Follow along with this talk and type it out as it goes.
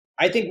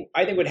I think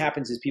what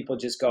happens is people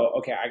just go,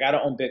 okay, I got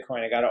to own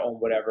Bitcoin, I got to own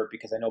whatever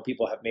because I know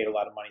people have made a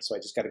lot of money, so I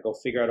just got to go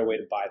figure out a way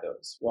to buy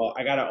those. Well,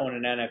 I got to own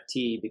an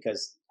NFT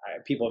because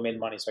people have made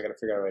money, so I got to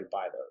figure out a way to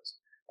buy those.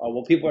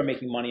 Well, people are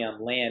making money on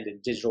land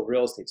and digital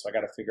real estate, so I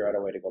got to figure out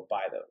a way to go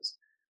buy those.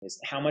 Is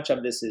how much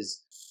of this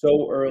is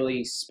so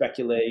early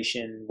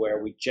speculation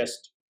where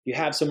you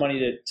have some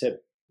money to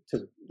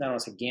not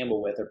want to say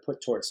gamble with or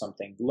put towards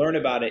something, learn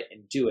about it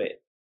and do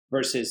it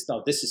versus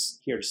no, this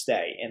is here to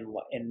stay,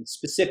 and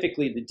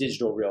specifically the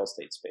digital real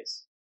estate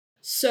space.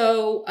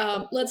 So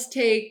let's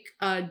take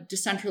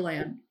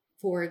Decentraland,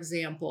 for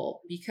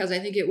example, because I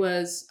think it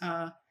was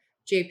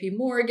JP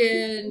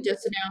Morgan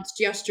just announced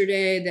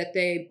yesterday that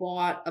they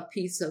bought a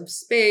piece of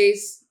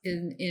space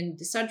in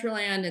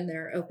Decentraland, and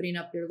they're opening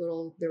up their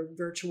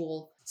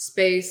virtual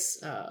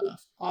space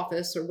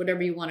office or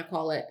whatever you want to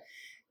call it.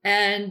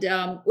 And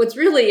what's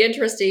really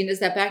interesting is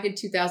that back in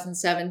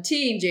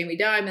 2017, Jamie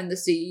Dimon, the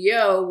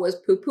CEO, was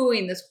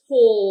poo-pooing this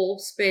whole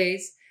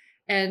space.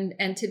 And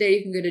today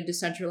you can go to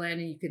Decentraland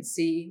and you can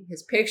see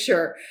his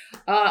picture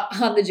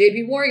on the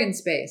JP Morgan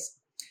space.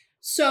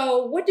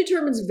 So what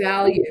determines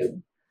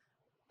value?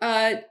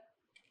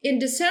 In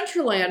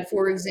Decentraland,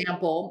 for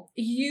example,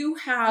 you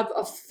have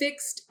a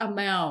fixed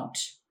amount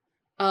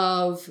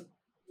of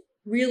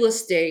real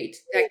estate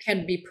that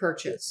can be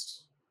purchased.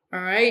 All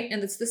right.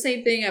 And it's the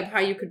same thing of how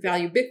you could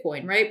value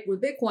Bitcoin, right?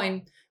 With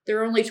Bitcoin, there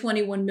are only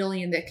 21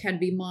 million that can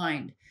be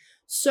mined.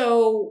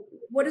 So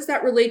what does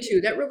that relate to?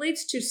 That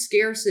relates to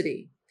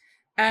scarcity.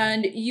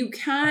 And you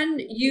can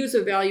use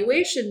a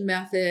valuation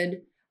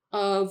method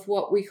of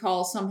what we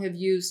call, some have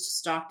used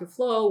stock to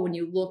flow when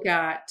you look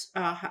at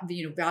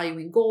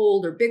valuing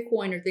gold or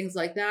Bitcoin or things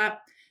like that.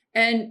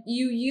 And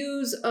you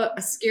use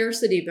a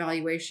scarcity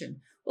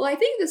valuation. Well, I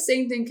think the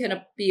same thing can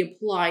be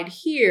applied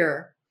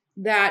here,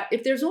 that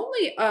if there's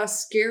only a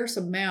scarce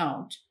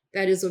amount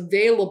that is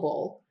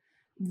available,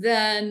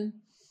 then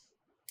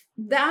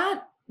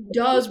that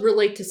does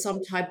relate to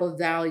some type of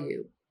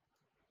value.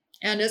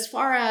 And as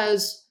far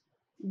as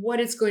what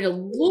it's going to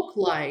look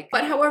like,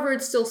 but however,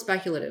 it's still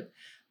speculative.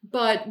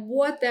 But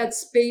what that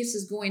space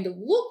is going to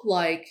look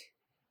like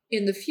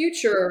in the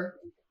future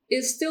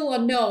is still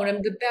unknown.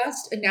 And the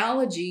best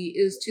analogy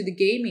is to the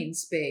gaming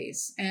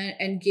space.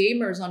 And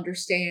gamers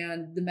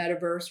understand the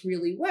metaverse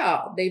really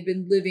well. They've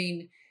been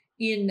living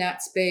in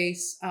that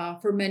space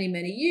for many,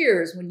 many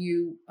years. When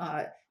you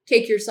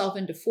take yourself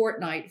into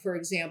Fortnite, for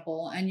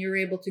example, and you're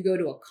able to go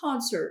to a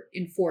concert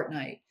in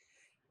Fortnite,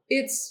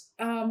 it's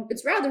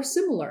rather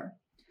similar.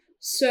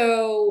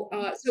 So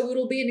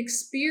it'll be an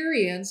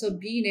experience of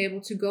being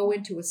able to go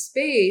into a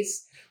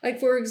space. Like,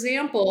 for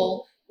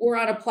example, we're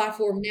on a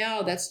platform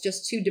now that's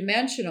just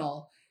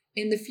two-dimensional.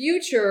 In the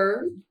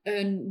future,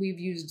 and we've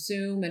used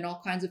Zoom and all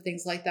kinds of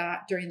things like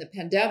that during the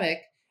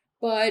pandemic,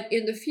 but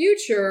in the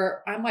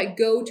future, I might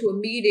go to a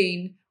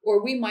meeting,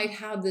 or we might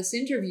have this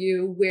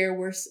interview where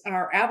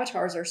our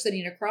avatars are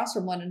sitting across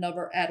from one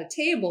another at a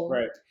table,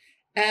 Right.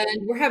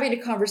 and we're having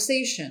a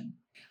conversation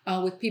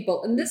with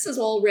people. And this is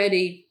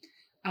already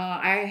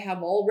I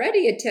have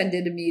already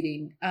attended a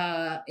meeting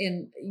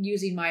in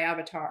using my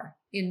avatar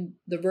in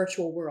the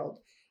virtual world.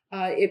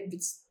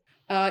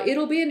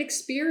 It'll be an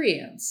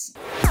experience.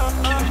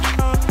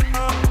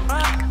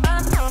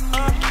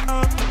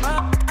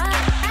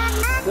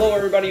 Hello,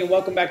 everybody, and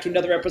welcome back to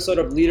another episode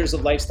of Leaders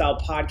of Lifestyle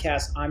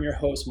Podcast. I'm your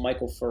host,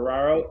 Michael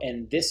Ferraro,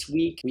 and this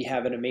week we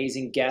have an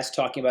amazing guest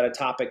talking about a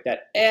topic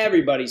that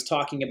everybody's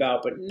talking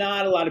about, but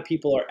not a lot of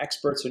people are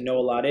experts or know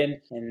a lot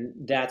in, and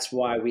that's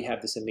why we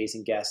have this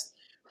amazing guest.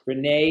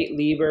 Renee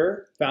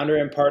Lieber, founder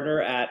and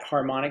partner at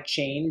Harmonic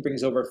Chain,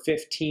 brings over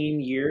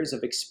 15 years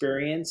of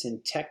experience in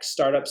tech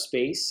startup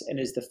space and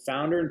is the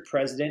founder and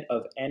president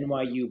of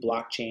NYU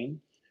Blockchain.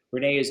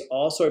 Renee is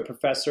also a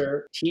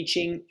professor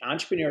teaching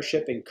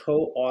entrepreneurship and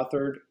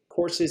co-authored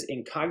courses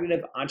in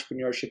cognitive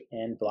entrepreneurship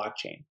and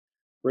blockchain.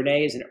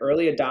 Renee is an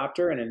early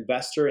adopter and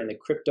investor in the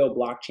crypto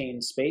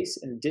blockchain space,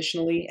 and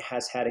additionally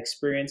has had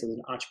experience as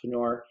an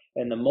entrepreneur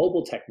in the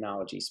mobile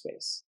technology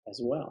space as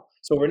well.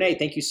 So Renee,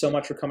 thank you so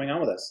much for coming on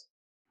with us.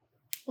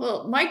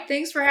 Well, Mike,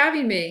 thanks for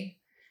having me.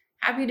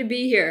 Happy to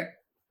be here.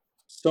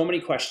 So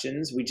many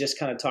questions. We just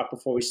kind of talked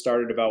before we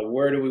started about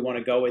where do we want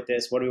to go with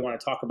this? What do we want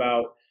to talk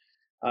about?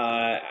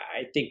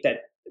 I think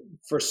that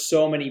for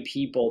so many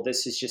people,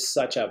 this is just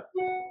such a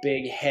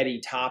big, heady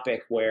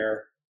topic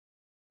where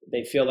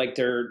they feel like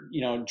they're,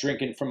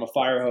 drinking from a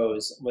fire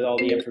hose with all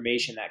the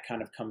information that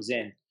kind of comes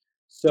in.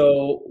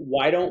 So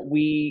why don't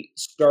we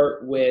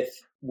start with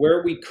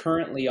where we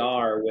currently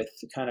are with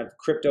kind of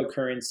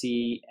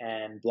cryptocurrency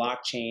and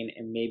blockchain,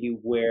 and maybe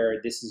where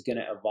this is going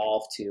to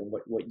evolve to, and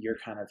what you're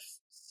kind of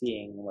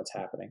seeing and what's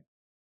happening.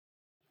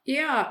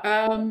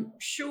 Yeah,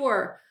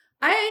 sure.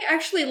 I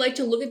actually like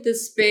to look at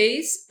this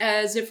space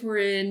as if we're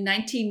in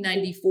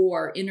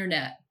 1994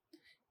 internet.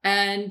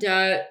 And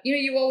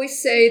you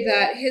always say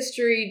that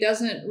history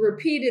doesn't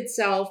repeat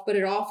itself, but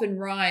it often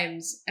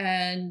rhymes.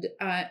 And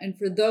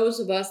for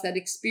those of us that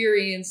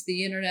experienced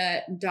the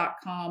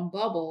internet.com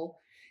bubble,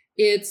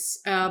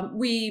 it's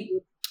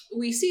we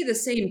see the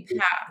same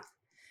path.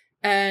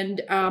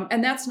 And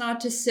that's not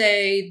to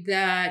say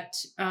that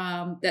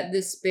that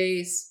this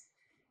space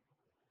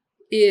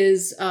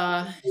is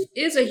a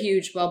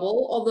huge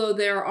bubble, although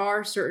there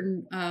are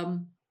certain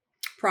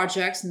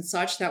projects and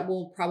such that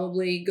will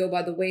probably go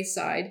by the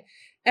wayside.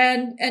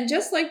 And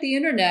just like the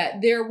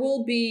internet, there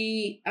will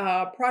be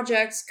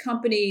projects,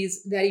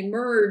 companies that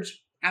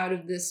emerge out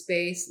of this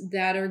space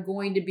that are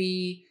going to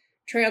be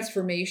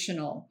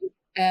transformational.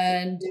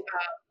 And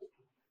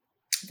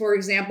for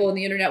example, in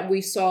the internet, we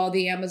saw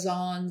the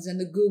Amazons and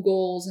the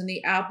Googles and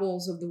the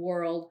Apples of the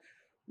world,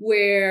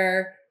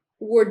 where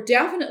we're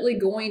definitely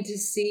going to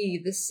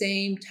see the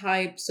same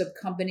types of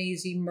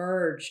companies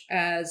emerge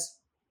as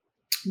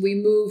we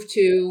move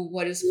to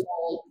what is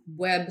called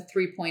Web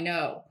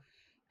 3.0.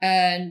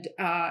 And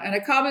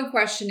a common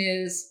question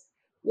is,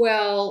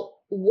 well,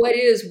 what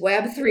is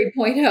Web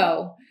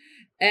 3.0?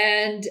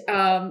 And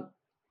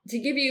to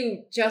give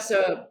you just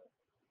a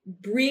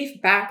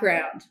brief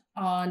background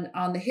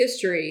on the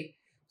history.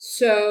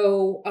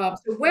 So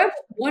Web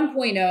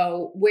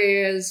 1.0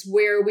 was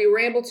where we were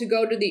able to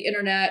go to the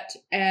internet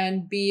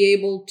and be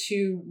able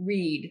to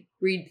read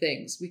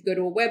things. We go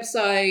to a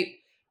website,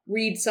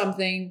 read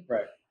something.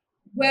 Right.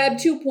 Web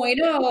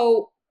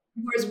 2.0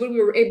 was when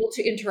we were able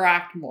to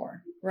interact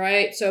more,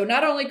 right? So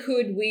not only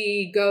could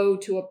we go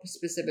to a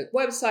specific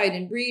website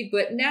and read,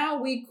 but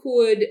now we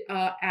could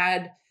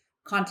add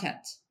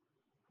content.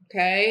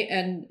 Okay,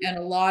 and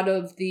a lot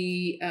of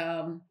the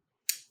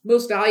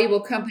most valuable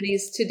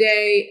companies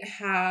today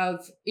have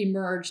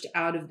emerged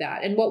out of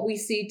that. And what we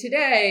see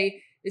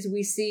today is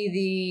we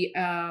see the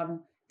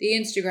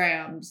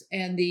Instagrams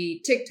and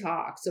the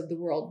TikToks of the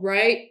world,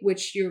 right?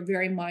 Which you're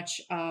very much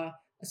a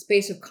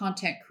space of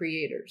content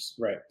creators,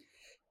 Right.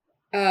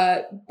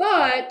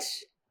 But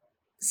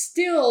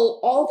still,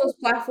 all those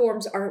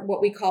platforms are what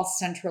we call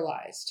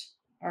centralized.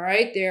 All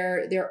right,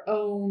 they're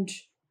owned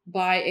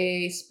by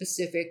a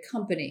specific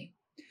company.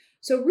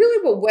 So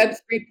really what Web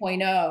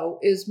 3.0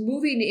 is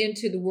moving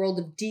into the world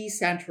of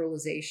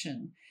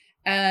decentralization.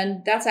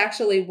 And that's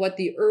actually what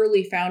the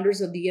early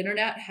founders of the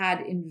internet had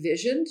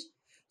envisioned.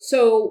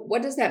 So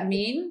what does that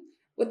mean?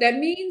 What that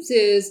means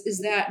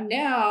is that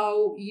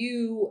now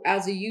you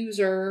as a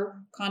user,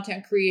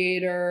 content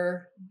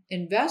creator,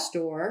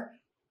 investor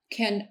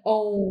can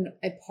own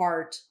a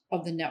part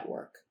of the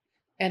network.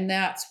 And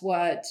that's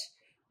what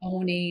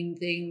owning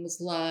things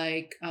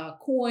like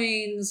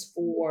coins,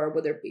 for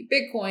whether it be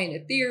Bitcoin,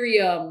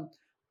 Ethereum,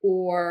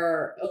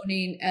 or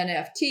owning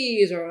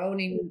NFTs, or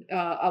owning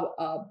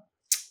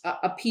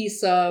a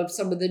piece of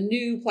some of the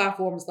new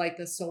platforms like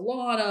the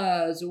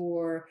Solanas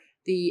or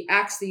the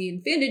Axie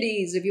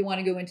Infinities, if you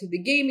want to go into the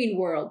gaming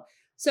world.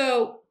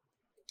 So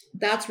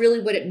that's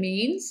really what it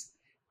means.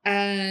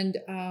 And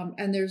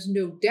there's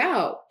no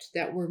doubt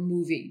that we're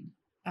moving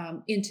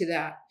into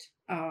that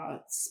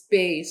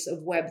space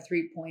of Web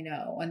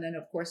 3.0. And then,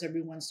 of course,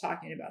 everyone's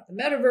talking about the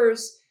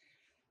metaverse.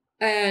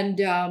 And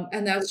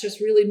that's just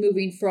really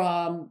moving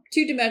from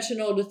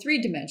 2-dimensional to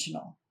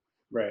 3-dimensional.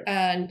 Right.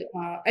 And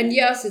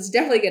yes, it's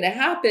definitely going to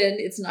happen.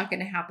 It's not going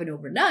to happen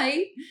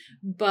overnight,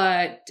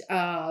 but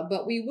we're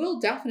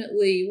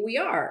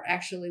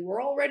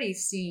already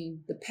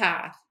seeing the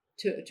path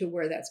to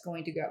where that's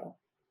going to go.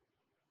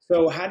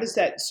 So how does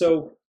that,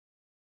 so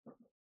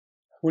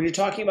when you're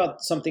talking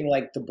about something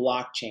like the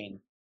blockchain,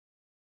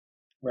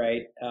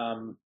 right?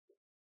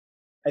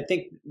 I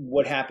think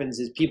what happens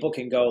is people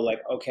can go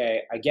like,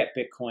 okay, I get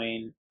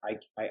Bitcoin.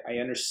 I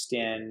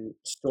understand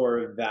store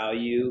of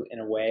value in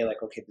a way,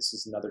 like, okay, this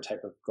is another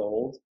type of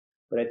gold.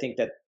 But I think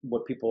that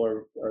what people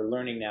are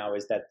learning now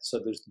is that, so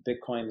there's the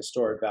Bitcoin, the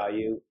store of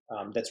value,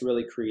 that's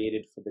really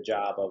created for the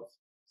job of,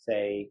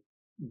 say,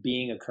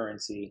 being a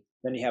currency.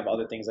 Then you have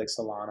other things like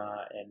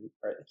Solana and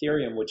or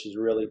Ethereum, which is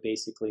really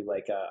basically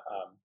like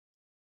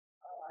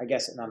I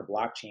guess not a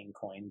blockchain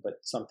coin, but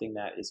something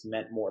that is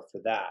meant more for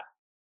that.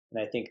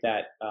 And I think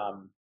that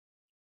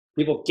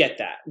people get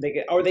that,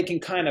 or they can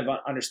kind of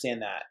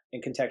understand that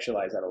and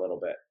contextualize that a little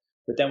bit.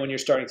 But then when you're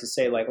starting to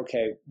say like,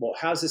 okay, well,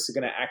 how's this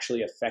going to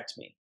actually affect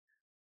me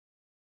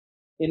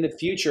in the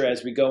future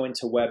as we go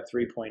into Web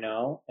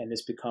 3.0 and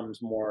this becomes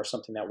more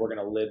something that we're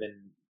going to live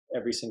in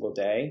every single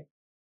day?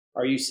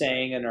 Are you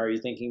saying, and are you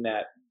thinking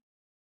that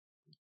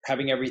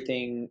having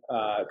everything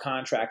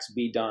contracts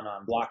be done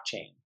on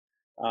blockchain,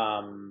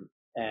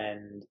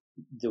 and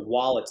the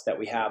wallets that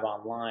we have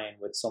online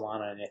with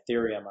Solana and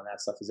Ethereum on that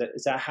stuff,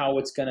 is that how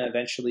it's going to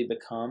eventually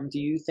become, do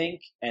you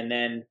think? And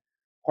then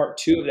part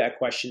two of that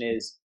question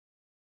is,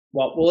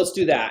 well, let's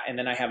do that, and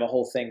then I have a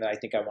whole thing that I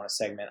think I want to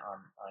segment on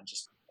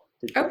just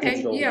the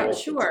digital Yeah, world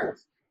sure.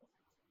 itself.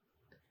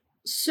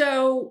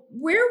 So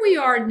where we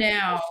are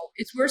now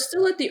is we're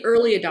still at the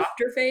early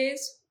adopter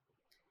phase.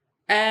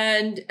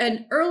 And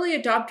an early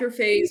adopter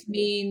phase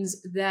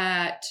means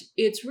that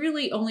it's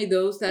really only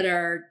those that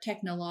are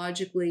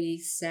technologically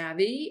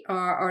savvy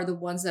are the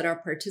ones that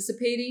are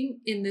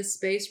participating in this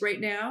space right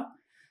now.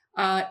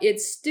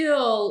 It's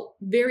still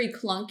very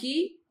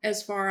clunky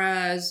as far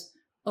as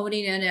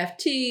owning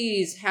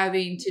NFTs,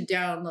 having to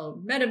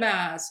download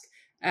MetaMask,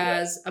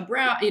 as a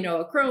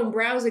a Chrome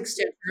browser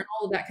extension, and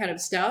all of that kind of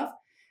stuff.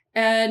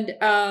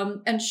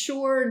 And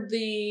sure,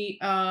 the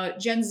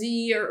Gen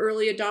Z are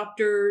early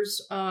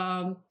adopters,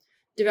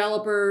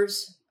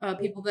 developers,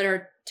 people that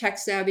are tech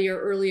savvy are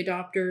early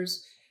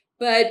adopters,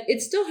 but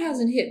it still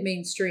hasn't hit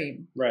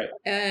mainstream. Right.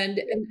 And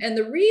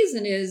the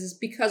reason is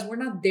because we're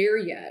not there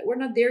yet. We're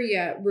not there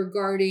yet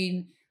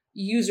regarding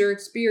user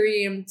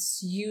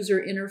experience,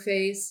 user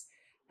interface.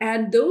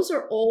 And those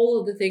are all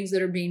of the things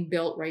that are being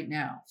built right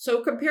now.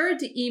 So compare it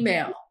to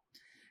email.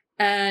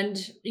 And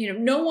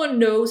no one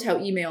knows how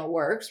email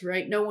works,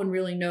 right? No one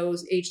really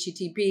knows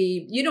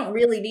HTTP. You don't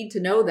really need to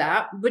know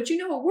that, but you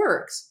know it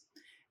works.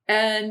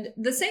 And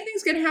the same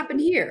thing's going to happen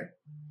here.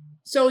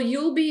 So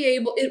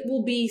it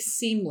will be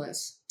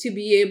seamless to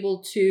be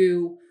able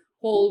to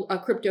hold a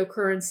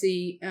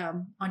cryptocurrency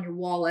on your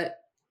wallet,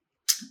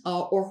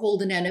 or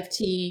hold an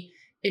NFT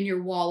in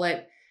your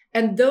wallet.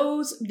 And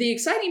the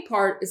exciting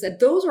part is that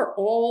that's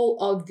all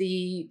of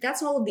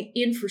the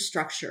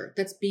infrastructure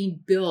that's being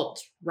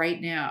built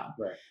right now,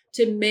 Right.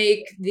 to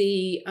make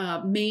the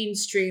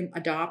mainstream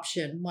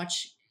adoption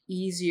much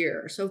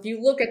easier. So if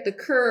you look at the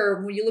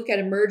curve, when you look at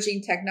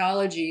emerging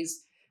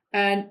technologies,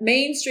 and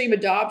mainstream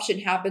adoption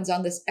happens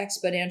on this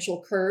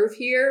exponential curve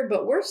here,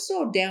 but we're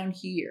still down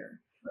here.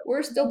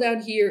 We're still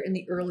down here in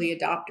the early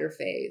adopter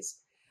phase.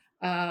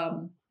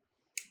 And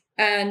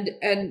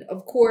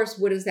of course,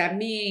 what does that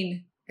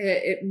mean?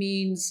 It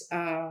means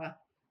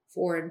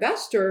for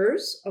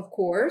investors, of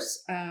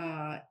course,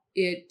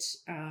 it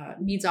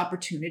means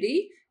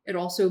opportunity. It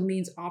also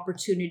means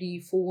opportunity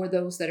for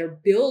those that are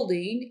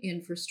building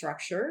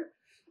infrastructure.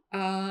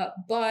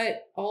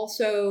 But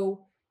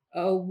also,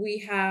 we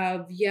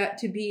have yet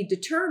to be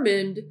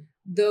determined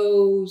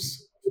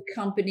those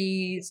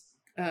companies,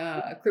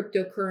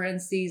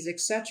 cryptocurrencies,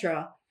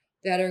 etc.,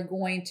 that are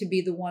going to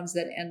be the ones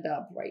that end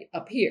up right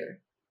up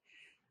here.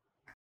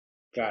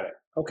 Got it.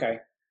 Okay.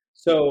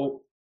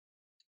 So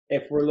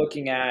if we're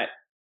looking at,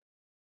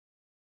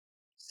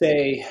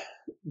 say,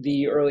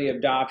 the early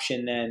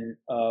adoption then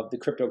of the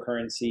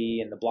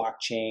cryptocurrency and the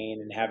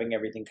blockchain, and having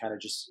everything kind of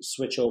just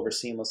switch over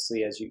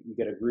seamlessly as you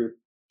get a group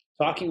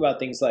talking about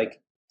things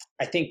like,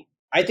 I think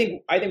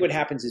what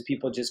happens is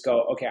people just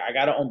go, okay, I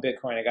got to own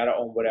Bitcoin, I got to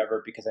own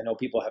whatever, because I know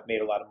people have made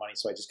a lot of money,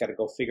 so I just got to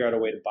go figure out a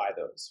way to buy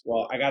those.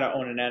 Well, I got to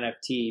own an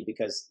NFT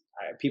because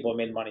people have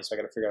made money, so I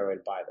got to figure out a way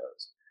to buy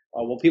those.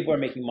 Well, people are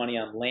making money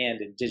on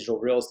land and digital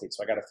real estate,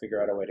 so I got to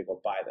figure out a way to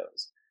go buy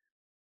those.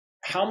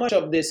 How much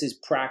of this is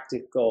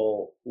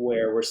practical,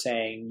 where we're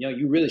saying,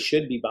 you really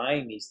should be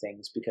buying these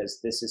things because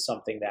this is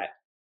something that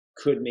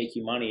could make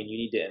you money and you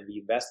need to be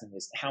investing in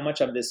this? How much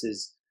of this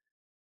is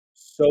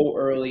so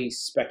early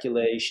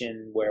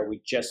speculation where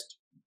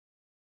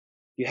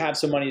you have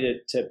some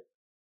money to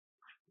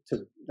I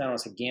don't want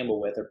to say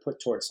gamble with or put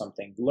towards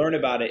something, learn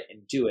about it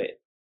and do it,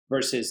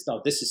 versus,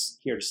 no, this is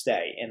here to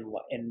stay,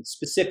 and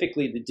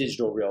specifically the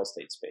digital real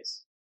estate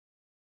space?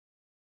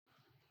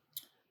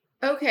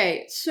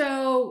 Okay,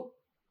 so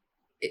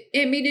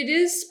I mean, it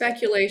is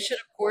speculation,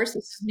 of course.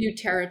 This is new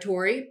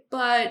territory,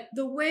 but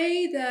the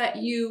way that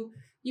you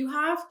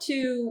have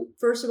to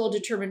first of all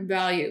determine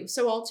value.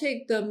 So I'll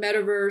take the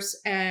metaverse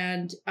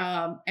and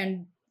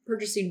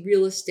purchasing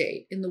real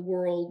estate in the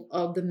world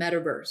of the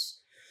metaverse.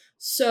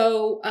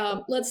 So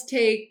let's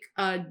take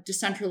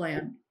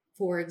Decentraland,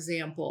 for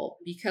example,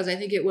 because I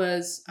think it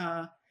was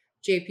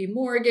JP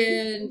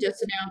Morgan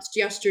just announced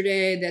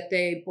yesterday that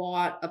they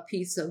bought a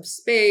piece of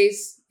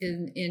space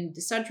in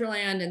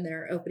Decentraland, and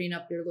they're opening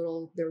up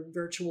their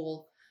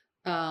virtual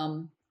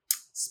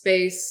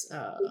space,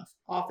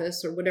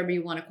 office, or whatever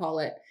you want to call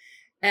it.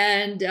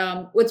 And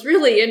what's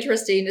really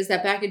interesting is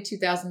that back in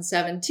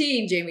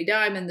 2017, Jamie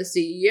Dimon, the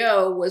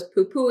CEO, was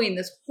poo-pooing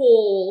this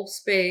whole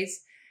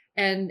space.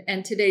 And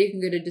today you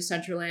can go to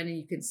Decentraland and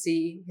you can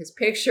see his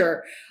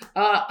picture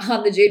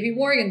on the JP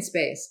Morgan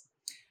space.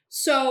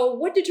 So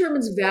what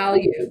determines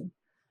value?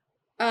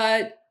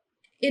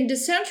 In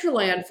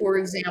Decentraland, for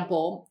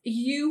example,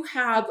 you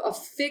have a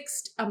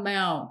fixed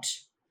amount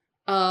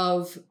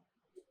of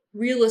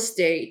real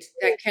estate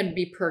that can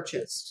be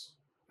purchased.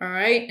 All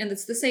right. And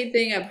it's the same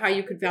thing of how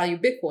you could value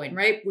Bitcoin,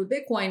 right? With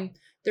Bitcoin,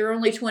 there are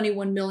only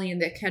 21 million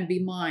that can be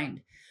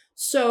mined.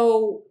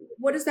 So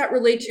what does that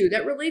relate to?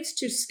 That relates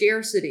to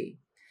scarcity.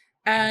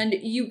 And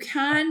you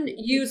can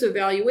use a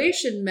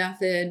valuation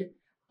method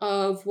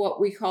of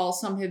what we call,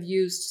 some have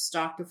used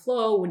stock to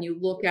flow, when you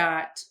look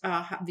at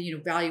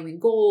valuing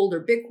gold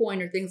or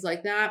Bitcoin or things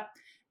like that,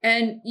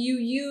 and you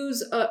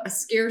use a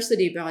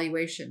scarcity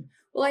valuation.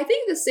 Well, I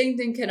think the same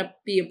thing can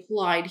be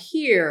applied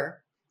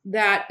here,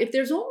 that if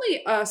there's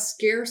only a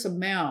scarce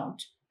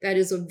amount that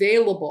is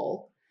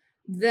available,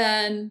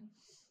 then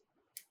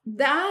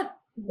that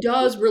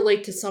does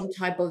relate to some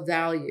type of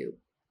value.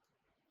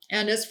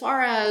 And as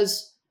far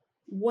as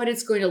what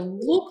it's going to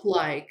look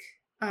like,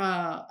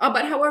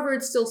 but however,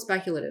 it's still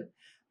speculative.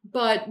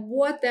 But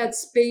what that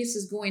space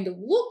is going to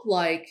look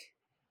like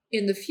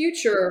in the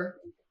future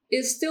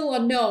is still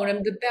unknown.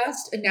 And the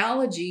best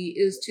analogy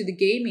is to the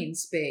gaming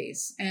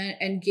space.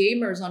 And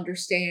gamers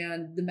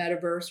understand the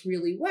metaverse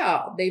really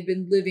well. They've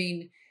been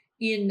living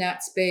in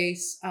that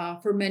space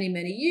for many,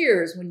 many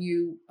years. When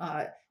you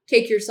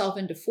take yourself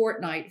into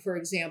Fortnite, for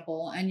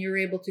example, and you're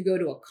able to go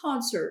to a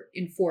concert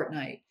in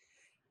Fortnite,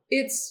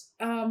 it's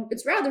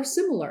rather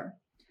similar.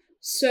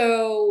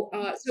 So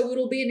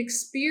it'll be an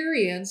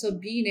experience of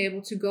being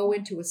able to go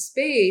into a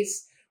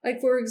space. Like,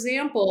 for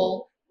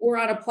example, we're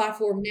on a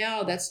platform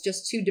now that's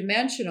just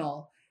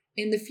two-dimensional.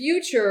 In the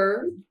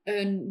future,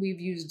 and we've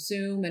used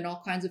Zoom and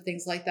all kinds of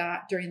things like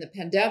that during the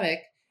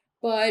pandemic,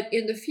 but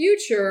in the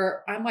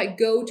future, I might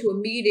go to a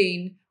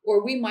meeting,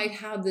 or we might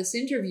have this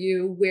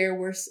interview where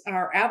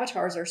our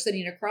avatars are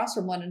sitting across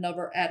from one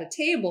another at a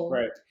table,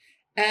 Right.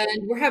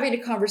 and we're having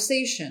a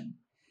conversation.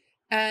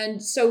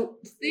 And so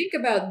think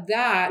about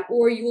that,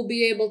 or you'll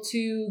be able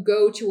to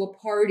go to a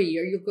party,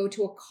 or you'll go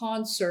to a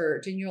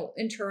concert and you'll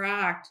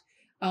interact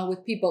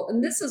with people.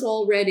 And this is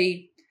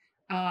already,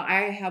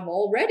 I have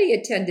already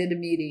attended a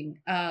meeting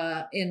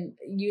in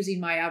using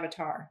my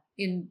avatar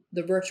in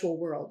the virtual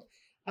world.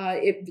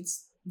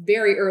 It's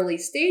very early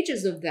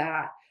stages of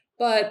that.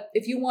 But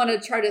if you want to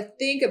try to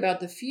think about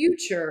the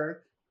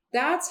future,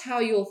 that's how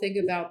you'll think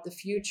about the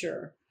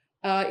future.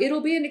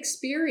 It'll be an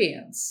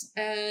experience,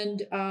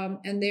 and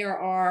there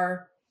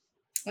are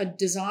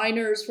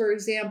designers, for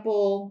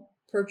example,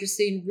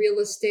 purchasing real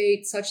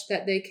estate such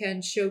that they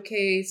can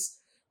showcase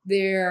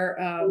their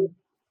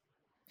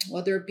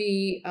whether it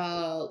be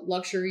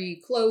luxury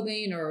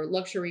clothing or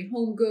luxury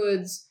home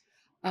goods,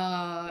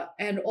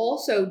 and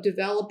also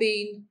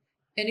developing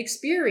an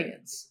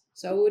experience.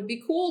 So it would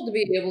be cool to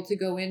be able to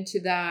go into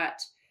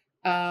that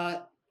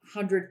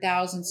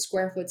 100,000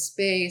 square foot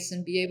space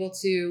and be able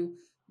to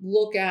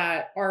look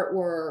at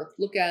artwork,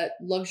 look at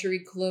luxury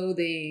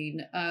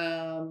clothing,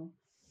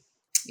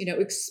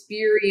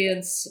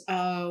 experience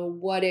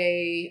what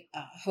a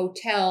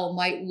hotel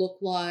might look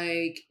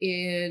like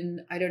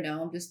in, I don't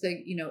know, I'm just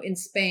thinking, in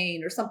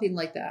Spain or something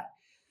like that.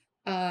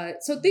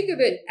 So think of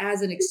it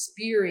as an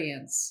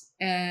experience,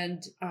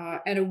 and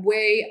a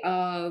way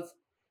of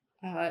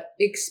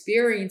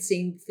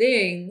experiencing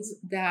things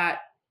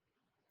that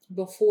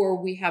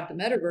before we have the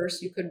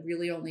metaverse, you could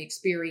really only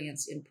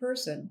experience in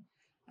person.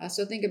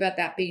 So think about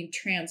that being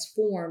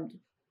transformed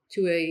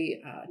to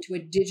a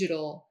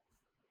digital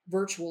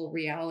virtual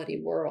reality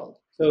world.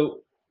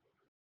 So,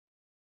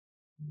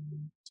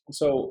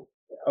 so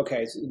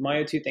okay. So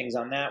my two things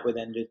on that would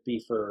then just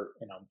be for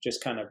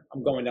just kind of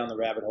I'm going down the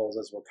rabbit holes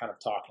as we're kind of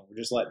talking. We're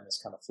just letting this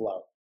kind of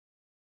flow.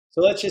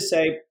 So let's just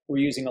say we're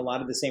using a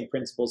lot of the same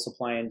principles,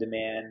 supply and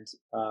demand,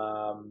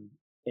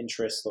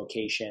 interest,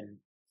 location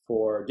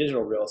for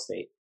digital real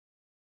estate.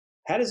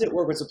 How does it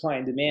work with supply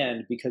and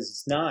demand? Because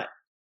it's not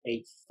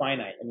a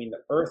finite. I mean,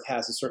 the Earth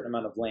has a certain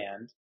amount of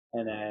land,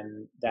 and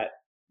then that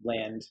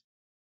land,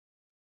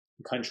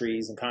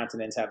 countries and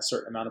continents have a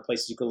certain amount of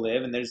places you can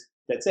live, and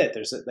that's it.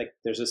 There's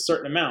a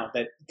certain amount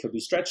that could be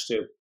stretched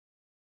to.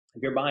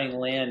 If you're buying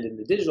land in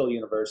the digital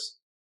universe,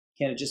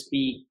 can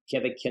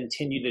they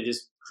continue to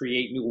just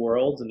create new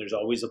worlds and there's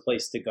always a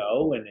place to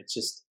go, and it's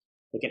just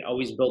they can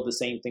always build the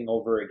same thing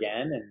over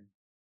again? And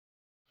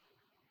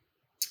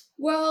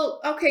Well,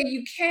 okay,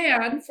 you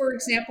can, for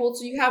example,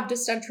 so you have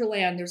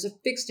Decentraland. There's a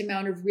fixed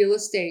amount of real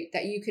estate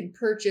that you can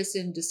purchase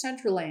in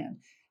Decentraland.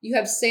 You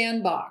have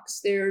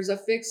Sandbox. There's a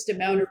fixed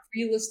amount of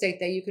real estate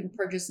that you can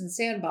purchase in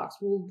Sandbox.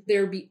 Will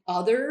there be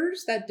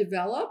others that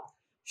develop?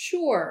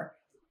 Sure.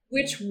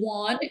 Which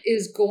one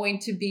is going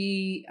to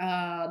be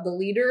the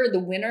leader, the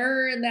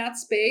winner in that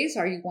space?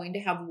 Are you going to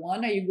have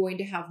one? Are you going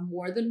to have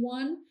more than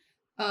one?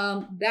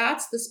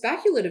 That's the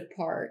speculative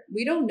part.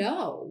 We don't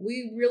know.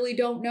 We really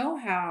don't know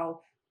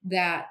how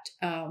that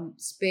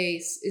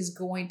space is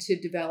going to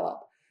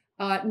develop.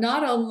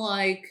 Not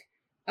unlike,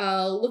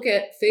 look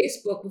at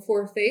Facebook.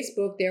 Before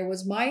Facebook, there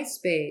was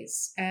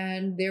MySpace,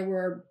 and there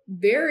were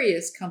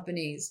various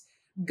companies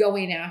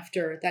going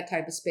after that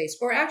type of space.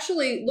 Or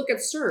actually, look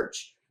at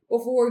search.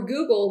 Before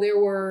Google, there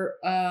were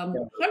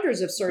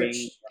hundreds of search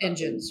Bing,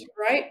 engines,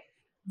 right?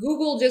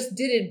 Google just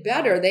did it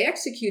better. They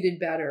executed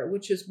better,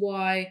 which is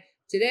why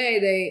today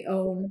they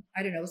own,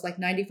 I don't know, it's like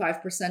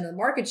 95% of the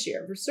market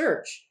share for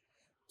search.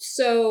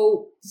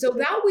 So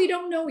that we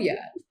don't know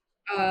yet.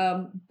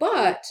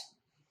 But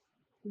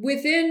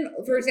within,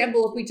 for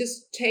example, if we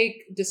just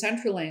take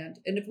Decentraland,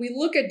 and if we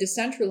look at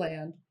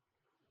Decentraland,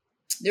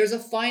 there's a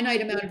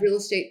finite amount of real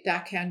estate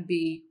that can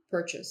be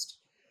purchased.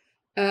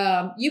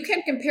 You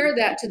can compare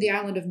that to the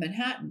island of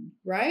Manhattan,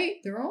 right?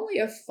 There are only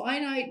a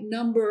finite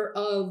number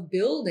of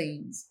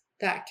buildings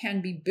that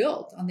can be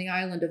built on the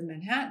island of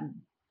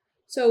Manhattan.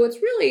 So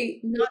it's really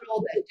not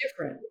all that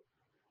different.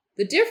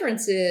 The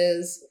difference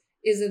is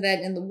that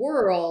in the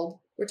world,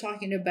 we're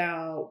talking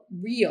about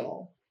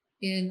real.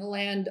 In the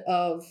land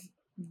of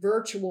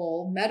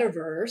virtual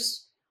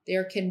metaverse,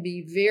 there can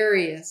be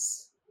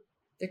various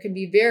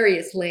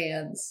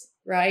lands,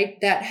 right,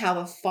 that have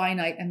a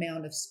finite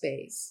amount of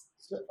space.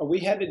 so are we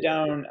headed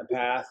down a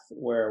path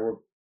where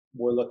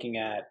we're looking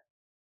at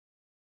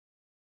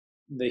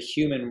the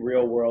human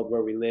real world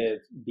where we live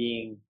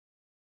being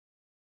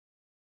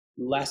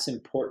less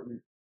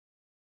important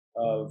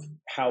of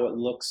how it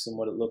looks and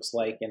what it looks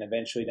like, and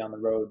eventually down the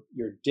road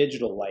your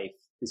digital life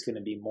is going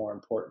to be more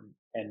important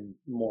and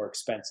more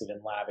expensive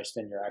and lavish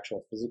than your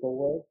actual physical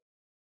world.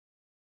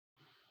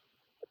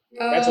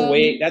 That's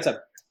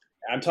a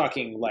I'm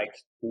talking like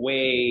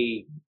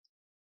way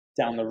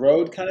down the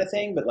road kind of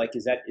thing, but like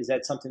is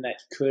that something that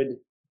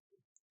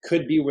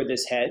could be where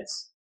this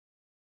heads?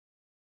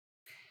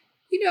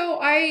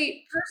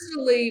 I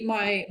personally,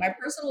 my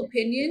personal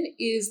opinion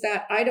is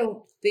that I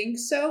don't think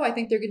so. I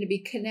think they're going to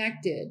be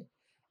connected.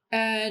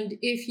 And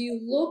if you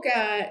look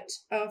at,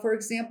 for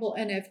example,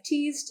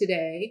 NFTs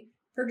today,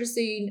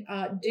 purchasing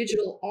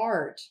digital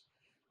art,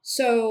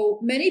 so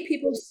many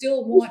people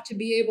still want to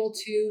be able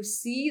to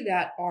see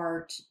that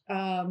art,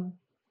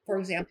 for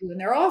example, in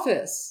their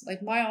office.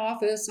 Like my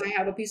office, I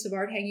have a piece of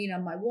art hanging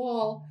on my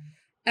wall.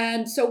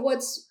 And so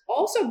what's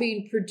also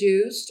being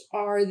produced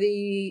are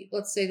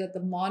let's say that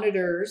the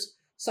monitors,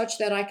 such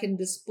that I can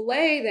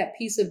display that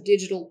piece of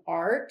digital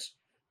art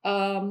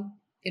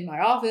in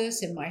my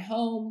office, in my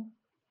home.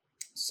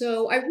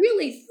 So I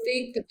really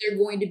think that they're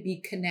going to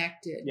be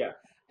connected. Yeah.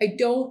 I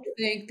don't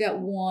think that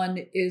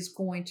one is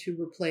going to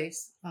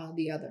replace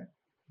the other.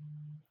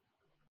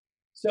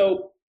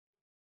 So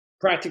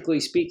practically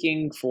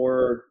speaking,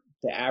 for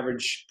the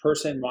average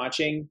person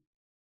watching,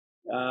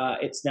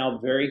 it's now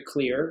very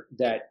clear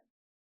that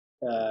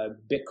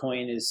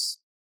Bitcoin is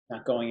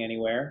not going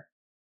anywhere.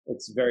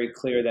 It's very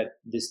clear that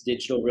this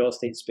digital real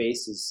estate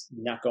space is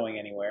not going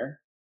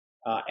anywhere.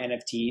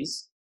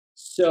 NFTs.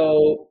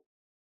 So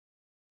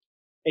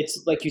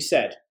it's like you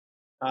said,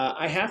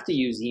 I have to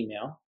use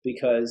email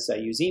because I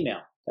use email.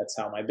 That's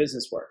how my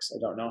business works. I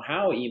don't know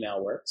how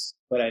email works,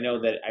 but I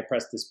know that I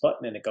press this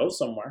button and it goes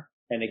somewhere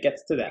and it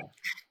gets to them.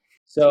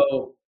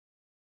 So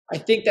I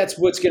think that's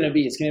what's going to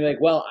be. It's going to be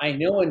like, well, I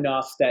know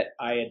enough that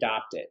I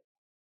adopt it.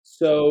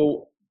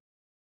 So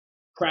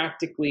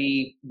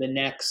practically the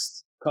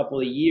next couple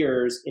of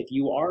years, if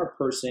you are a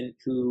person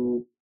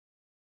who,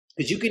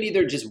 because you can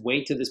either just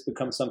wait till this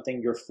becomes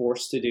something you're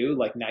forced to do,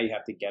 like now you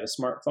have to get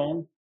a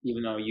smartphone,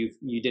 even though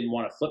you didn't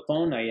want a flip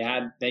phone. Now you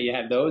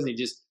had those, and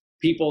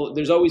people.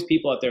 There's always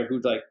people out there who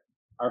like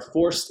are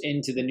forced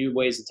into the new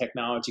ways of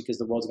technology because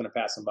the world's going to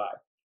pass them by.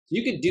 So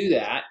you could do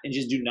that and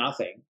just do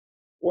nothing.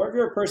 Or if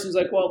you're a person who's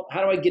like, well,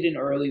 how do I get in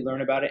early,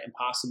 learn about it, and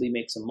possibly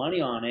make some money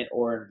on it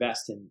or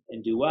invest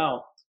and do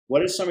well?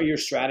 What are some of your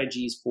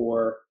strategies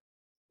for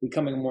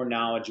becoming more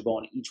knowledgeable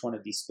in each one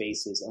of these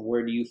spaces, and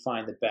where do you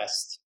find the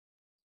best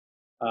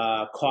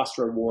cost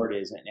reward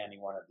is in any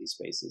one of these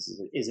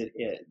spaces? Is it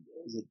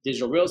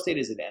digital real estate?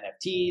 Is it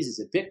NFTs? Is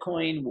it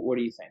Bitcoin? What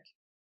do you think?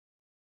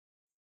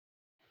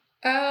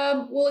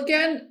 Well,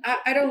 again,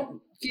 I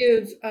don't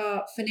give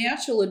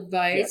financial Yeah,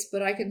 advice,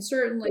 but I can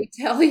certainly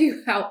tell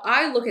you how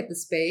I look at the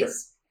sure.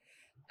 space.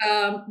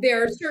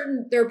 There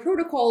are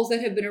protocols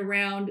that have been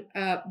around.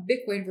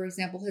 Bitcoin, for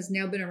example, has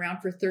now been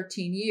around for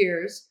 13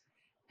 years,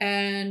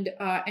 and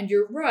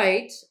you're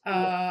right.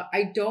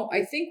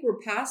 I think we're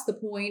past the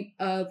point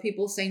of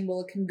people saying,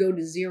 well, it can go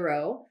to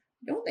zero.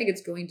 I don't think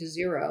it's going to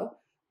zero.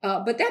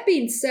 But that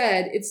being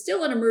said, it's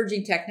still an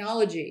emerging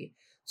technology.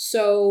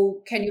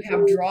 So can you have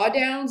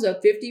drawdowns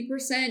of 50%,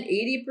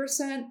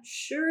 80%?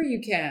 Sure,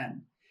 you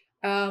can.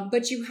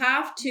 But you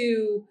have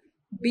to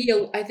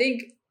I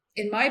think,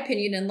 in my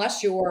opinion,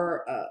 unless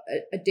you're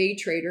a day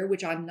trader,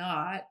 which I'm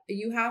not,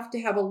 you have to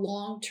have a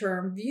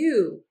long-term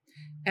view.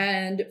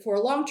 And for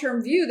a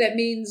long-term view, that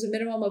means a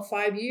minimum of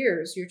 5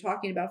 years. You're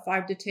talking about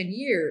 5 to 10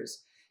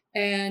 years.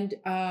 And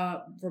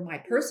for my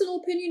personal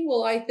opinion,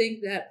 well, I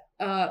think that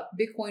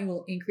Bitcoin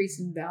will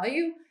increase in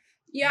value.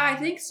 Yeah, I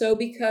think so,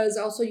 because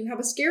also you have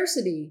a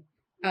scarcity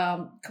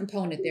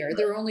component there.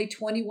 There are only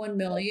 21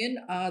 million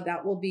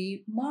that will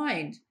be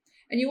mined.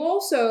 And you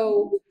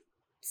also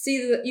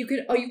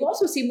you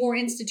also see more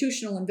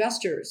institutional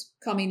investors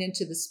coming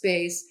into the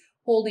space,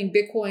 holding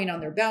Bitcoin on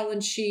their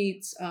balance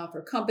sheets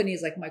for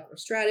companies like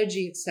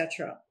MicroStrategy,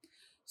 etc.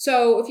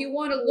 So if you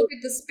want to look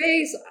at the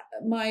space,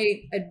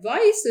 my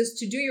advice is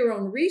to do your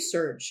own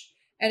research.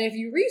 And if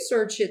you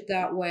research it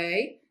that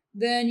way,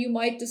 then you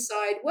might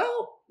decide,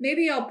 well,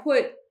 maybe I'll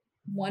put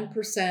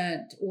 1%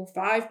 or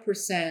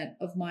 5%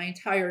 of my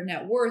entire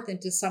net worth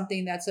into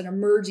something that's an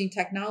emerging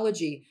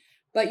technology.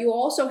 But you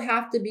also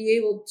have to be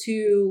able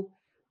to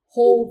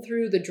hold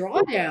through the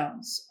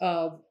drawdowns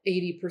of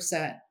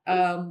 80%.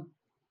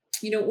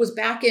 It was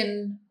back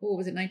in, what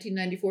was it,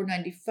 1994,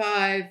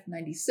 95,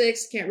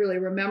 96, can't really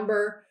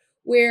remember,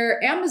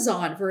 where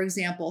Amazon, for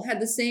example, had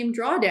the same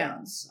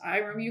drawdowns. I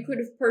remember you could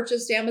have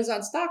purchased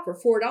Amazon stock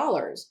for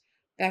 $4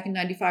 back in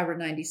 95 or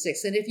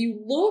 96. And if you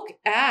look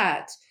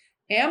at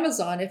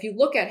Amazon, if you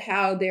look at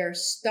how their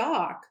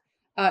stock,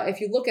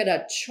 if you look at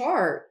a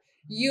chart,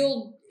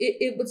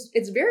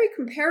 it's very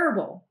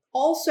comparable.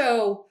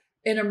 Also,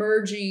 an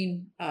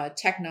emerging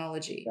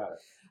technology. Got it.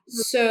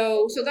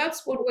 So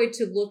that's one way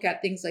to look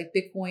at things like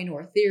Bitcoin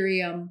or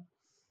Ethereum.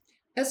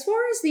 As far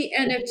as the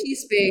NFT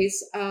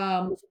space,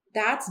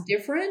 that's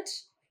different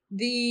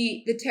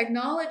the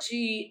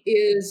technology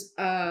is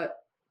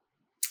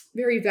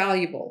very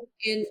valuable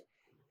in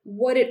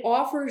what it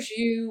offers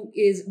you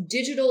is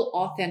digital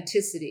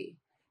authenticity.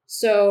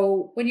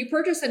 So when you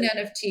purchase an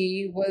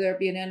NFT, whether it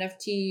be an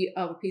NFT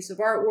of a piece of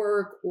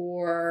artwork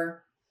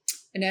or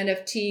an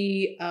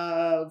NFT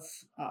of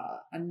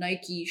a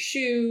Nike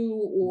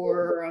shoe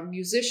or a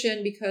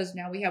musician, because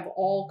now we have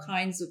all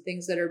kinds of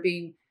things that are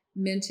being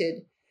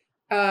minted.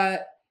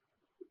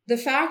 The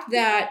fact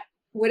that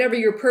whatever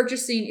you're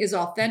purchasing is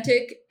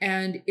authentic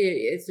and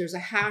there's a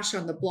hash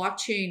on the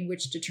blockchain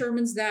which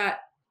determines that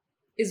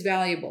is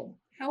valuable.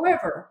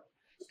 However,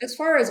 as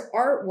far as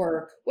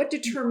artwork, what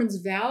determines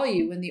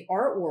value in the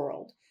art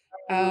world?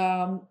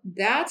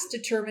 That's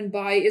determined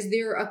by, is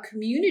there a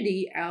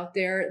community out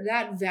there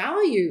that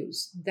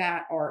values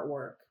that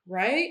artwork,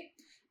 right?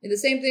 And the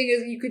same thing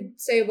as you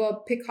could say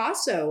about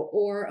Picasso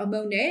or a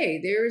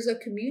Monet. There's a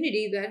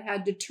community that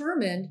had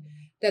determined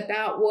that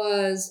that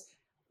was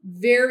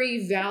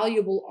very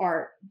valuable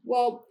art.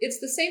 Well, it's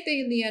the same thing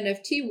in the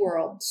NFT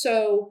world.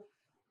 So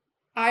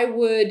I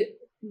would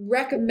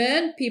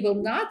recommend people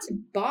not to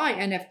buy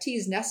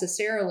NFTs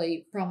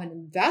necessarily from an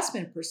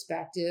investment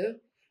perspective.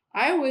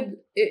 I would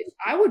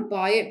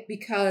buy it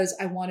because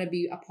I want to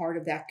be a part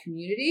of that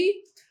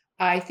community.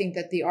 I think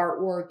that the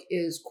artwork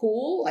is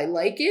cool. I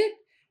like it.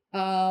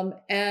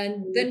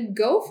 And then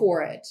go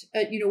for it.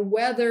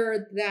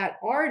 Whether that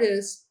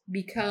artist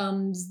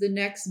becomes the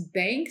next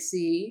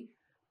Banksy,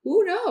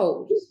 who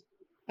knows?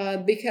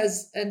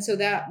 So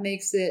that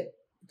makes it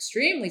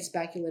extremely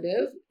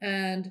speculative.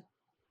 And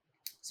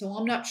so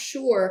I'm not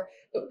sure.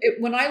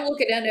 When I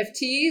look at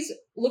NFTs,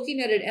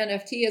 looking at an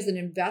NFT as an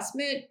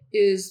investment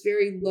is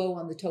very low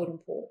on the totem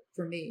pole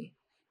for me.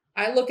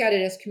 I look at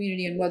it as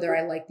community and whether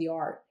I like the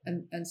art,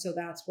 and so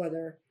that's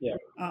whether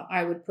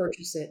I would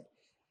purchase it.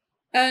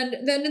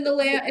 And then in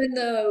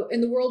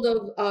the world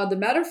of the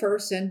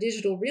metaverse and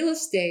digital real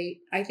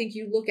estate, I think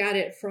you look at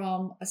it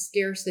from a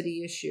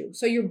scarcity issue.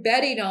 So you're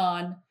betting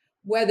on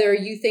whether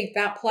you think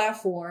that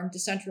platform,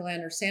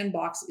 Decentraland or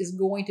Sandbox, is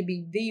going to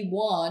be the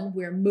one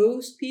where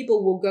most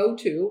people will go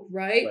to,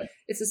 right?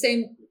 It's the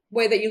same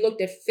way that you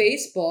looked at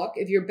Facebook.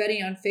 If you're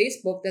betting on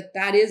Facebook,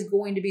 that is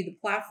going to be the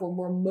platform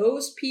where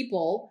most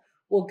people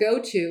will go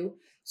to.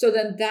 So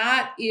then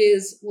that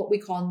is what we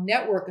call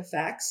network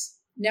effects.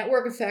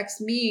 Network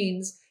effects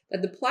means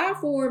that the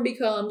platform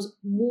becomes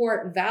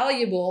more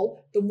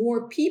valuable the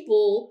more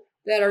people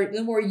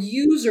the more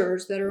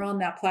users that are on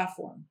that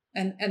platform.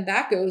 And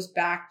that goes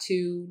back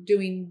to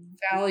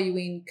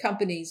valuing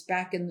companies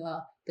back in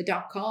the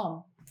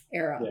 .com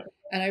era. Yeah.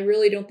 And I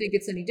really don't think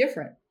it's any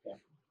different. Yeah.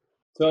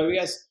 So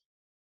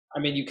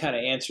you kind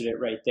of answered it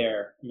right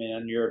there.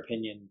 In your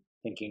opinion,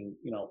 thinking,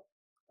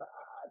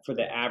 for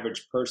the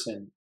average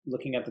person,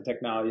 looking at the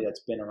technology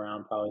that's been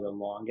around probably the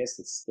longest,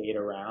 it's stayed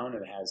around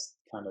and has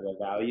kind of the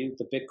value,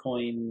 the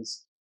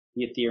Bitcoins,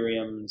 the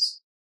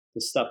Ethereums,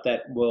 the stuff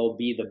that will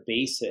be the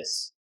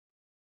basis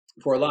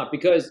for a lot,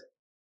 because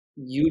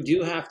you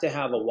do have to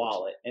have a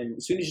wallet. And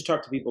as soon as you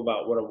talk to people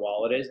about what a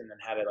wallet is and then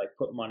how to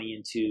put money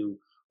into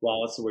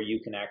wallets where you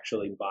can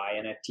actually buy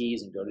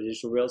NFTs and go to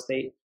digital real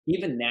estate,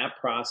 even that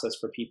process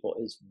for people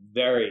is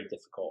very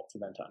difficult for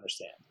them to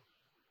understand.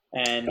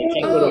 And you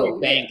can't go to a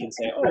bank and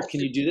say, "Oh, can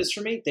you do this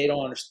for me?" They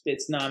don't understand.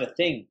 It's not a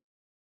thing.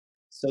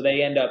 So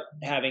they end up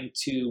having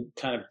to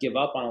kind of give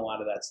up on a lot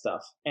of that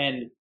stuff.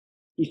 And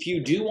if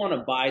you do want to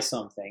buy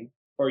something,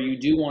 or you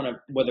do want to,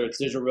 whether it's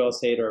digital real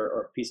estate or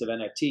a piece of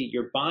NFT,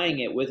 you're buying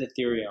it with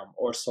Ethereum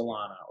or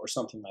Solana or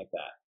something like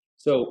that.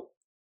 So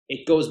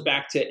it goes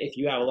back to, if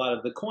you have a lot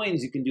of the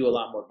coins, you can do a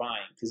lot more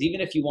buying. Because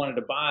even if you wanted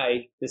to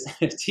buy this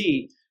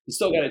NFT, you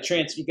still got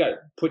to you got to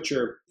put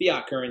your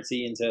fiat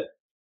currency into.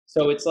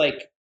 So it's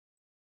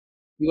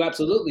you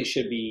absolutely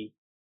should be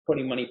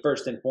putting money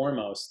first and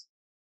foremost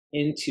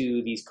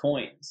into these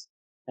coins.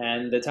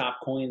 And the top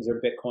coins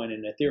are Bitcoin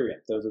and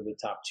Ethereum. Those are the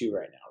top two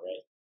right now,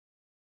 right?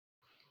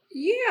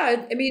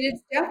 Yeah,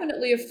 it's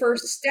definitely a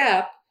first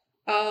step.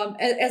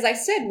 As I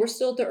said, we're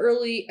still at the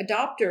early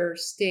adopter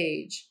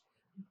stage,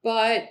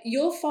 but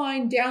you'll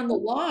find down the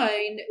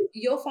line,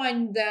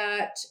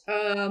 that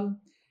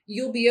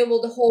you'll be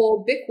able to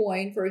hold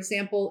Bitcoin, for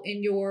example,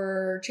 in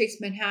your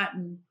Chase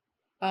Manhattan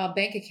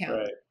bank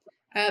account.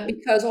 Right.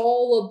 Because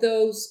all of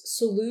those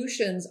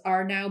solutions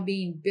are now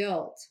being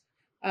built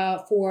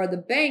for the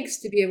banks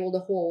to be able to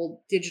hold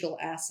digital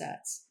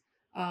assets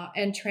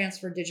and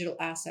transfer digital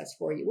assets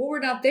for you. Well, we're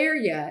not there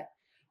yet,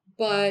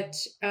 but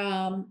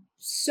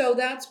so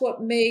that's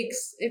what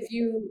makes,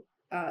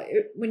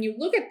 when you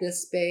look at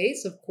this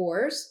space, of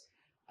course,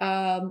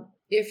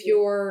 if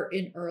you're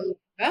an early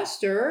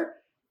investor,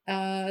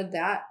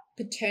 that's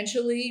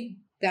potentially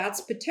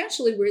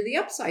where the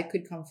upside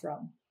could come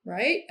from,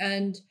 right?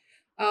 And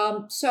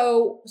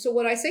so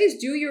what I say is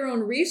do your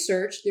own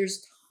research.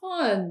 There's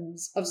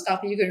tons of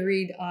stuff you can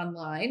read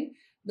online.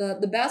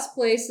 The best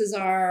places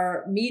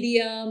are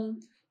Medium.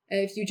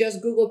 If you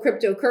just Google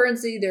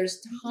cryptocurrency, there's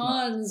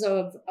tons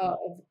of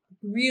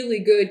really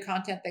good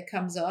content that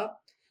comes up.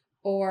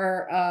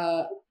 Or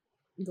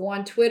go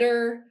on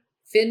Twitter,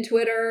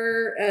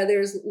 FinTwitter.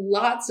 There's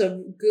lots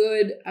of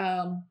good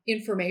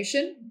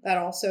information that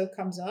also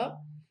comes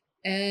up,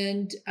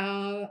 and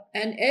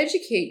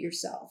educate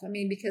yourself. I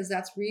mean, because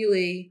that's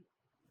really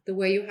the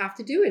way you have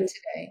to do it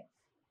today.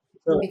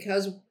 So,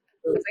 Because, as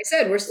I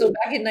said, we're still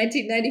back in right,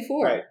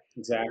 1994.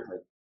 exactly.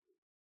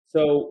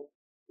 So,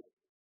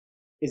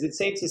 is it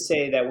safe to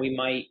say that we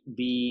might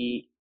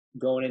be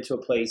going into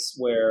a place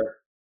where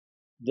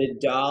the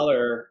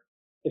dollar,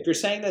 if you're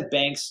saying that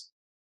banks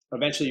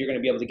eventually you're going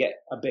to be able to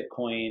get a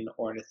Bitcoin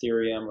or an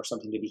Ethereum or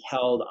something to be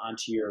held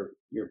onto your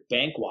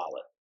bank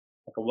wallet,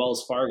 like a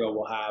Wells Fargo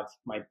will have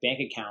my bank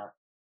account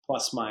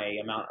plus my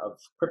amount of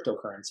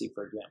cryptocurrency,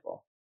 for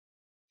example.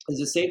 Is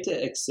it safe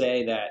to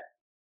say that,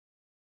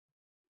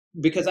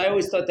 because I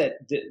always thought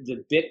that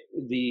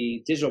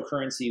the digital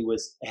currency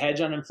was a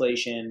hedge on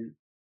inflation,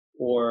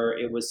 or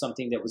it was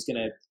something that was going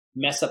to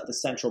mess up the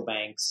central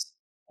banks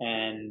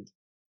and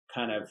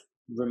kind of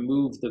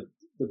remove the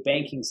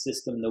banking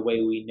system the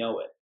way we know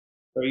it?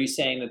 Or are you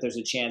saying that there's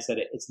a chance that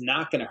it's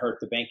not going to hurt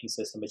the banking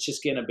system? It's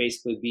just going to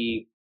basically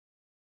be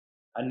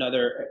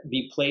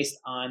placed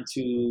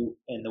onto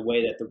in the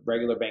way that the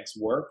regular banks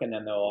work, and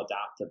then they'll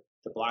adopt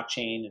the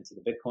blockchain into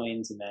the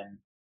bitcoins, and then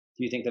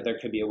do you think that there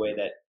could be a way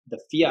that the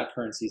fiat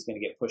currency is going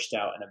to get pushed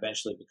out and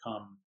eventually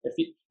become,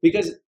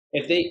 because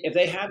if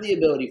they have the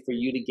ability for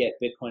you to get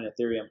Bitcoin,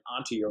 Ethereum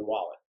onto your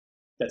wallet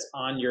that's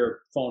on your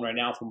phone right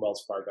now from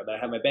Wells Fargo, that I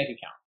have my bank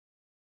account,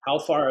 how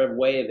far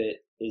away of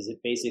it is it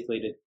basically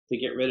to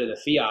get rid of the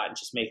fiat and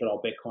just make it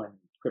all Bitcoin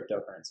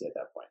cryptocurrency at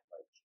that point?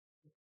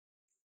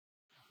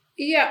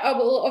 Yeah,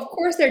 well, of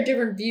course, there are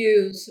different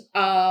views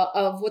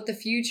of what the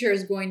future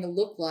is going to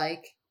look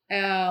like.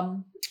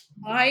 Um,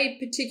 my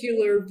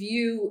particular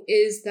view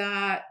is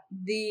that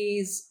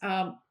these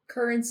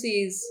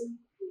currencies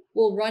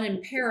will run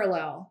in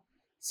parallel.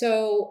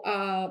 So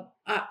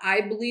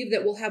I believe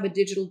that we'll have a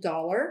digital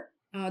dollar.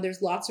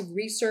 There's lots of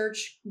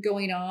research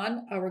going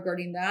on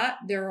regarding that.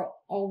 There are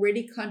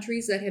already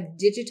countries that have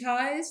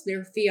digitized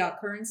their fiat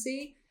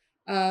currency.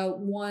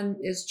 One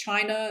is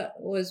China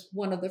was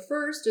one of the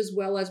first, as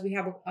well as we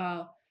have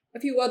a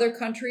few other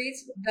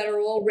countries that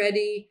are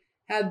already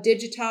have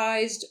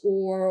digitized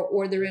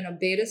or they're in a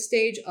beta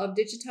stage of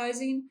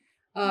digitizing.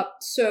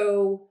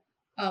 So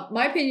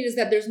my opinion is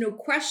that there's no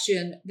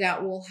question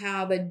that we'll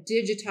have a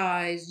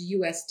digitized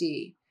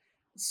USD.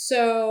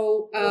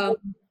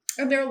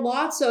 And there are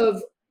lots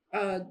of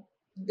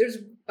there's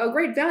a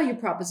great value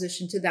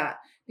proposition to that,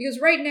 because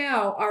right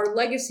now our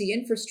legacy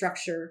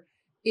infrastructure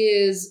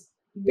is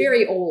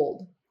very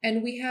old,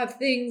 and we have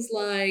things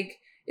like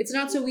it's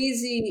not so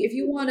easy if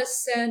you want to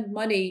send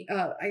money.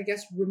 I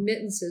guess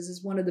remittances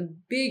is one of the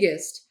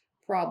biggest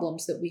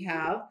problems that we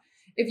have.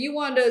 If you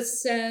want to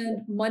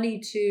send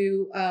money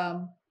to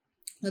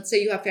let's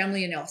say you have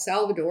family in El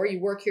Salvador, you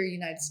work here in the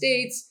United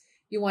States,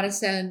 you want to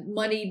send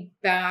money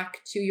back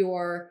to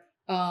your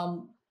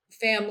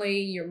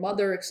family, your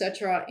mother,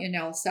 etc., in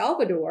El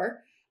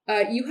Salvador,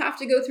 you have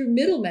to go through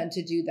middlemen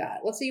to do that.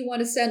 Let's say you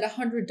want to send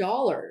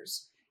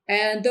 $100,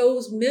 and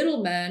those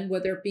middlemen,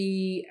 whether it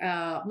be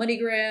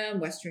MoneyGram,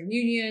 Western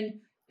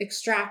Union,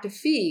 extract a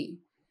fee.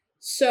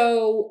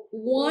 So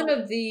one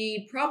of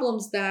the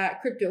problems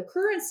that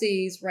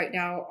cryptocurrencies right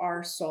now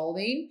are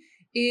solving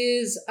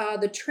is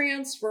the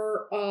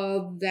transfer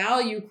of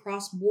value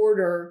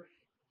cross-border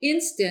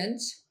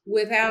instant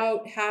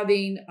without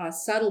having a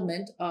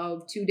settlement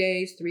of 2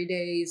 days, 3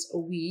 days, a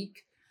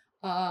week,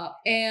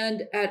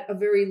 and at a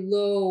very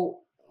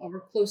low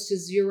or close to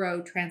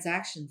zero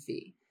transaction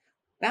fee.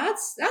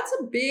 That's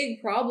a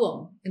big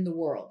problem in the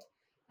world.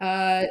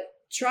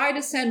 Try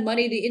to send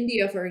money to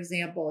India, for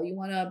example. You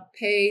want to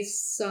pay.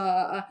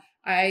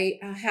 I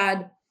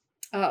had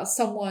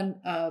someone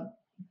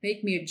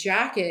make me a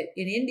jacket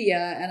in India,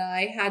 and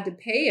I had to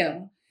pay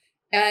him.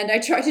 And I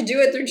tried to do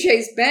it through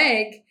Chase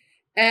Bank,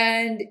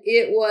 and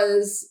it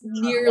was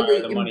Wire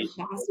nearly the money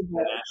impossible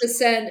to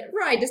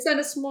internationally. send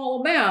a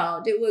small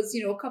amount. It was,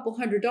 a couple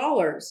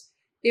 $100s.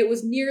 It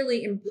was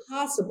nearly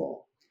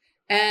impossible.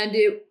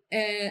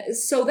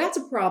 So that's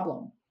a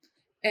problem.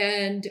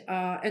 And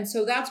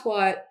so that's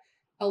what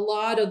a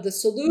lot of the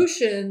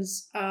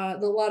solutions,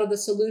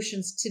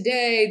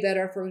 today that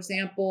are, for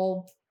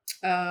example,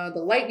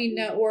 the Lightning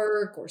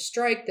Network or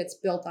Strike, that's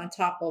built on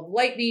top of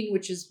Lightning,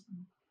 which is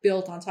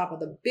built on top of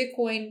the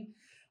Bitcoin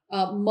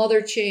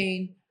mother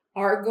chain,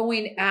 are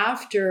going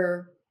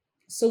after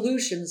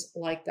solutions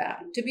like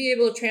that to be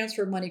able to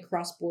transfer money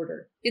cross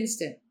border,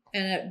 instant,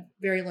 and at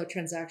very low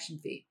transaction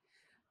fee.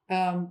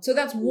 So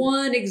that's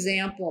one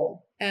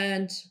example,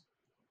 and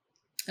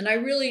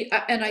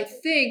I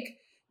think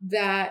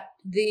that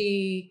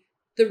the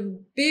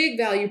big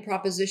value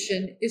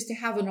proposition is to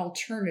have an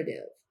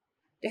alternative.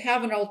 To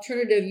have an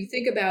alternative, you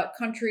think about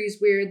countries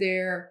where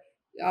their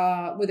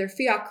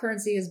fiat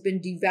currency has been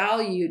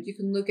devalued. You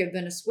can look at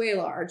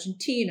Venezuela,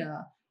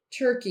 Argentina,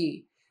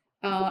 Turkey,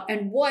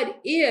 and what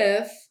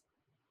if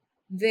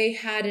they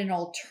had an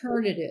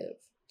alternative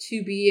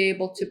to be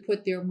able to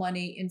put their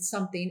money in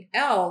something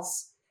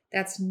else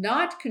that's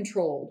not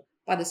controlled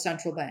by the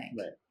central bank?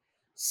 Right.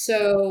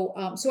 So,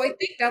 so I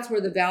think that's where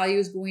the value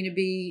is going to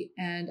be.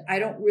 And I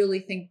don't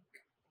really think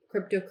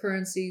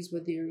cryptocurrencies,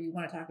 whether you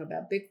want to talk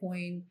about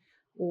Bitcoin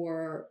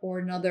or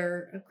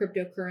another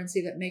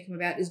cryptocurrency that may come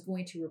about, is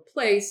going to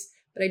replace.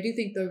 But I do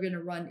think they're going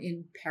to run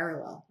in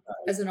parallel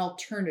as an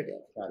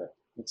alternative. Got it.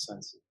 Makes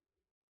sense.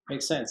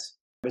 Makes sense.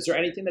 Is there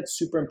anything that's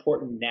super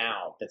important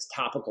now, that's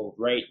topical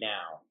right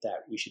now,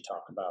 that we should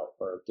talk about,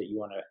 or that you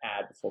want to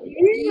add before we go?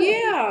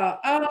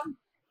 Yeah.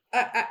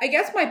 I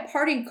guess my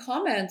parting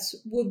comments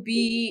would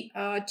be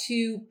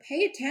to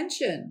pay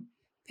attention.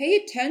 Pay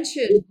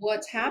attention to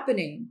what's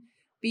happening,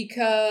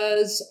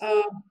 because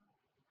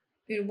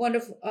one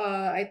of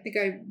I think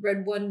I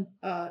read one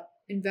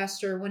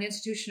one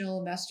institutional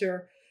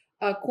investor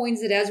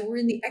coins it as we're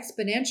in the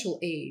exponential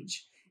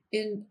age,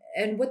 and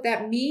what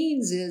that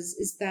means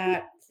is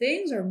that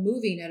things are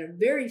moving at a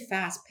very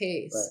fast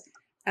pace. Right.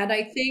 And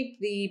I think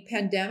the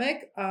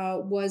pandemic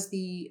was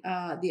the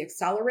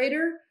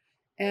accelerator,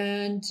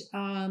 and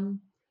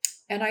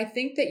I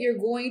think that you're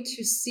going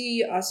to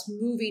see us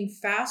moving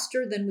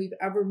faster than we've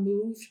ever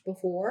moved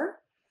before.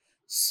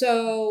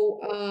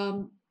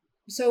 So,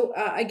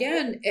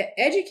 again,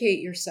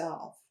 educate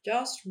yourself.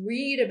 Just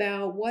read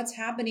about what's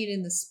happening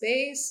in the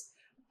space,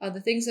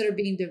 the things that are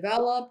being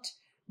developed.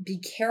 Be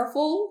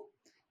careful.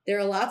 There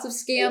are lots of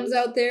scams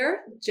out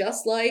there,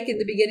 just like in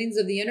the beginnings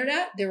of the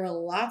internet. There are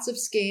lots of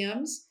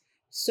scams.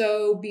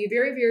 So be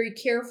very, very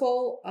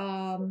careful.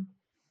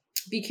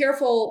 Be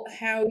careful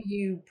how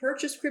you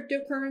purchase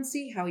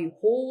cryptocurrency, how you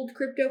hold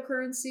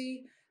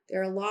cryptocurrency.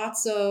 There are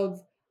lots of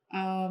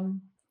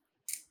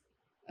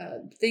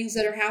things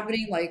that are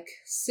happening, like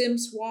SIM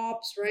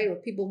swaps, right? Or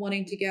people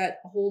wanting to get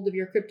a hold of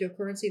your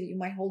cryptocurrency that you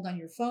might hold on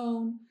your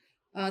phone,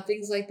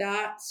 things like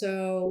that.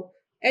 So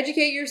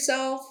educate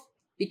yourself,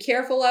 be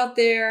careful out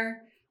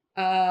there.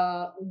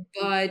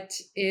 But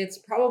it's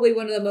probably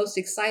one of the most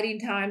exciting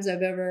times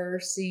I've ever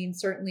seen,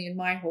 certainly in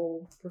my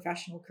whole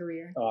professional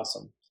career.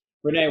 Awesome.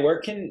 Renee, where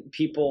can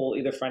people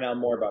either find out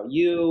more about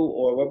you,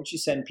 or what would you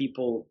send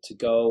people to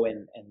go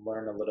and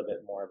learn a little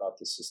bit more about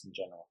this system in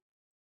general?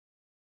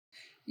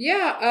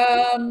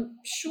 Yeah,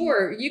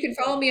 sure. You can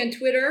follow me on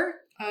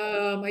Twitter.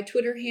 My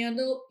Twitter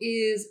handle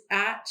is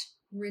at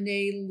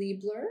Renee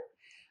Liebler.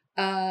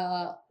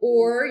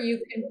 Or you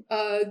can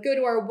go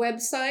to our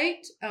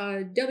website,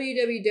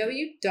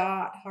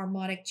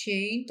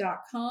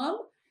 www.harmonicchain.com.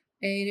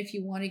 And if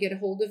you want to get a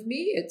hold of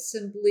me, it's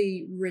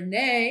simply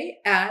Renee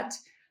at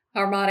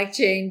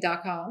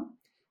harmonicchain.com.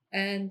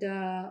 And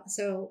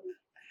so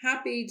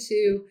happy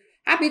to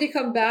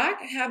come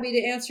back, happy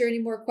to answer any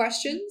more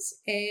questions.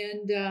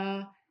 And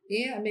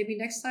yeah, maybe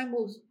next time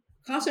we'll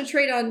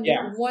concentrate on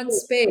one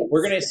space.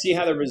 We're going to see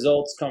how the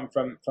results come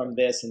from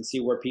this, and see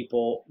where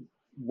people,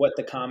 what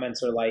the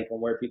comments are like, and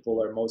where people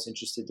are most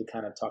interested to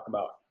kind of talk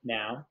about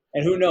now.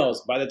 And who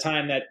knows, by the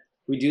time that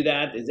we do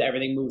that, is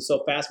everything moves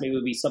so fast, maybe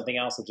it'll be something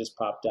else that just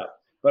popped up.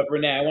 But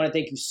Renee, I want to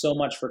thank you so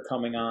much for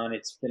coming on.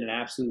 It's been an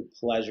absolute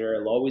pleasure.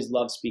 I'll always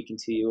love speaking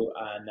to you,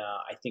 and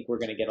I think we're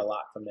going to get a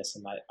lot from this,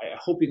 and I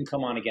hope you can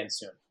come on again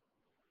soon.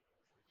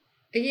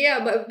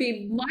 Yeah, but it'd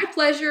be my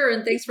pleasure,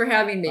 and thanks for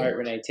having me. All right,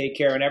 Renee, take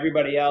care. And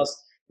everybody else,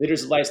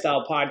 Leaders of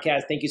Lifestyle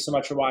Podcast, thank you so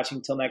much for watching.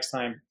 Until next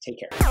time, take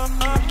care.